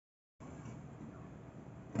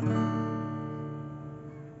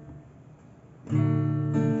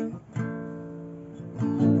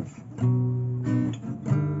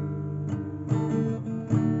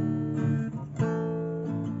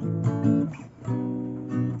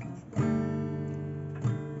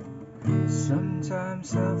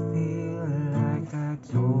Sometimes I feel like I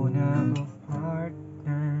don't have a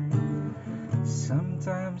partner.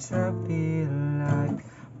 Sometimes I feel like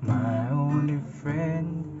my only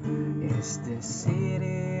friend is the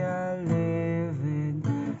city I live in,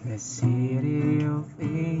 the city of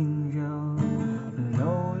angels.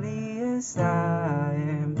 Lonely as I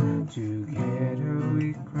am, together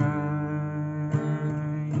we cry.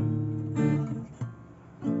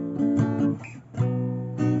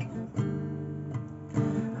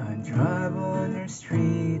 I drive on her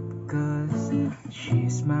street 'cause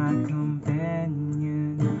she's my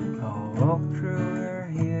companion. I walk through her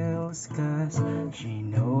hills 'cause she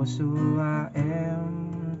knows who I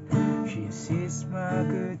am. She sees my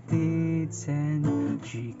good deeds and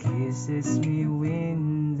she kisses me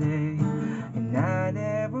one day. And I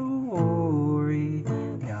never worry,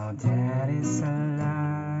 now that is a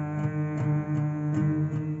lie.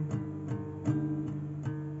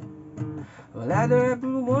 Well, I don't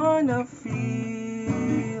ever wanna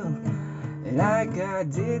feel like I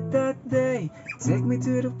did that day. Take me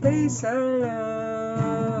to the place I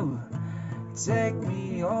love, take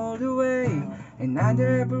me all the way. And I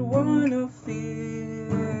don't ever wanna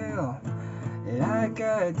feel like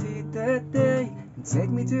I did that day.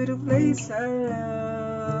 Take me to the place I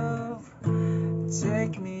love,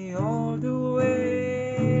 take me all the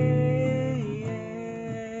way.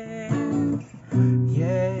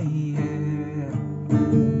 Yeah, yeah.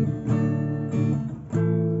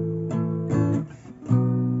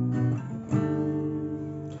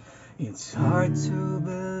 It's hard to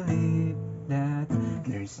believe that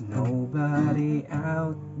there's nobody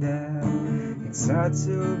out there. It's hard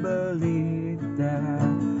to believe that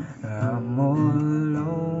I'm all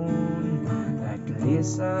alone. At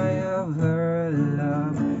least I have her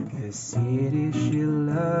love, the city she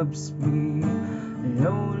loves me.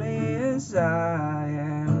 Lonely as I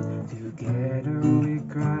am, together we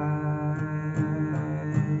cry.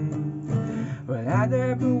 Well, I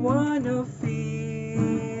never wanna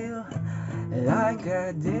feel like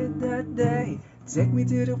I did that day. Take me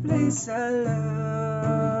to the place I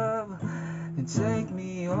love and take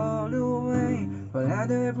me all the way. Well, I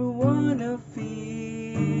never wanna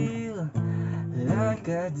feel like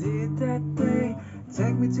I did that day.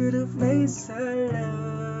 Take me to the place I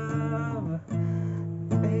love